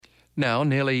Now,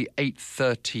 nearly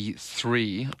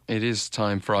 8:33, it is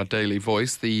time for our Daily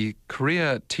Voice. The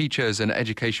Korea Teachers and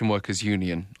Education Workers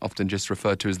Union, often just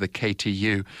referred to as the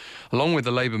KTU, along with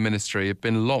the Labour Ministry, have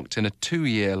been locked in a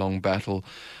 2-year-long battle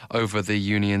over the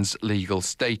union's legal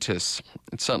status.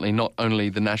 It's certainly not only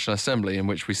the National Assembly in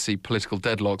which we see political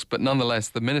deadlocks, but nonetheless,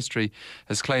 the Ministry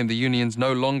has claimed the union's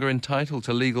no longer entitled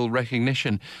to legal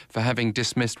recognition for having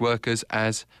dismissed workers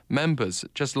as members.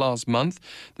 Just last month,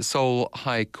 the Seoul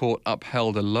High Court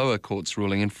upheld a lower court's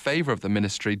ruling in favour of the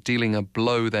ministry, dealing a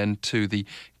blow then to the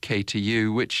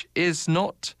KTU, which is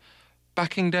not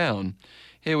backing down.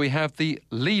 Here we have the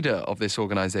leader of this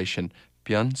organisation,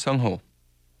 Byun Sung-ho.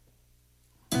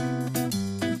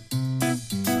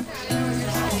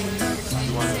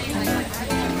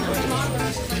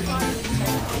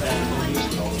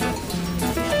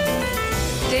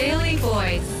 Daily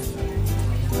Voice.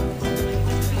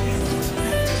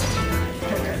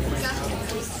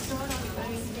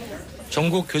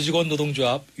 전국 교직원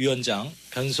노동조합 위원장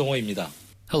변성호입니다.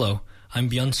 Hello, I'm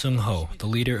Byun Sung-ho, the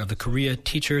leader of the Korea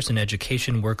Teachers and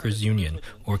Education Workers Union,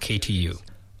 or KTU.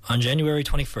 On January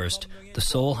 21st, the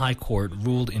Seoul High Court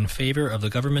ruled in favor of the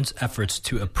government's efforts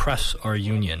to oppress our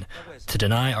union, to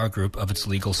deny our group of its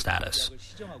legal status.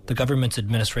 The government's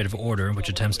administrative order, which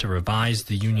attempts to revise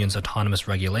the union's autonomous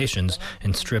regulations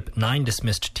and strip 9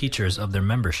 dismissed teachers of their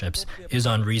memberships, is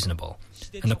unreasonable.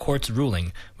 And the court's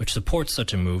ruling, which supports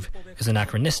such a move, is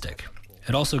anachronistic.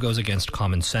 It also goes against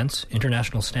common sense,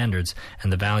 international standards,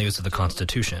 and the values of the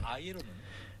Constitution.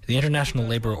 The International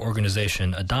Labour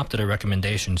Organization adopted a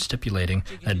recommendation stipulating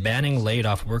that banning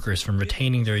laid-off workers from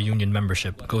retaining their union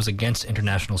membership goes against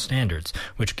international standards,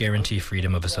 which guarantee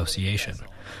freedom of association.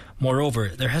 Moreover,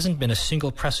 there hasn't been a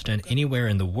single precedent anywhere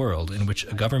in the world in which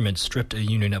a government stripped a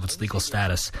union of its legal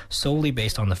status solely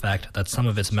based on the fact that some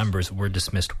of its members were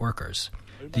dismissed workers.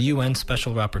 The UN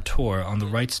Special Rapporteur on the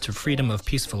rights to freedom of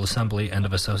peaceful assembly and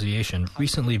of association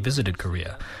recently visited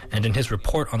Korea, and in his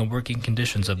report on the working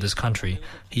conditions of this country,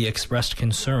 he expressed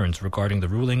concerns regarding the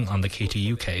ruling on the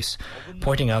KTU case,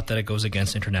 pointing out that it goes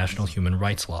against international human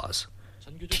rights laws.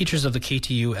 Teachers of the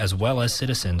KTU, as well as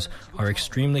citizens, are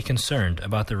extremely concerned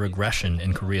about the regression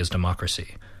in Korea's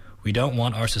democracy. We don't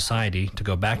want our society to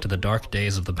go back to the dark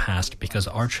days of the past because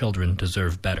our children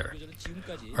deserve better.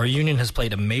 Our union has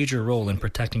played a major role in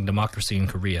protecting democracy in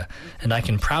Korea, and I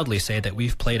can proudly say that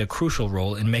we've played a crucial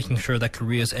role in making sure that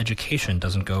Korea's education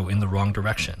doesn't go in the wrong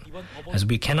direction. As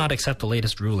we cannot accept the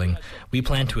latest ruling, we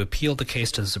plan to appeal the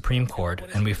case to the Supreme Court,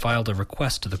 and we filed a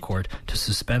request to the court to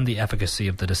suspend the efficacy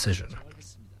of the decision.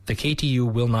 The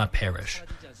KTU will not perish.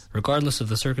 Regardless of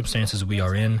the circumstances we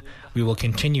are in, we will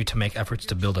continue to make efforts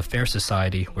to build a fair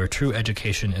society where true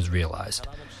education is realized.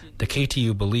 The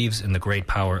KTU believes in the great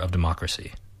power of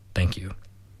democracy. Thank you.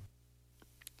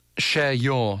 Share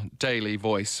your daily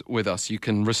voice with us. You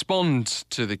can respond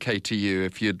to the KTU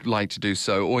if you'd like to do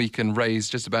so, or you can raise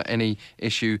just about any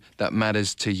issue that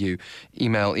matters to you.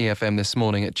 Email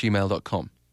efmthismorning@gmail.com.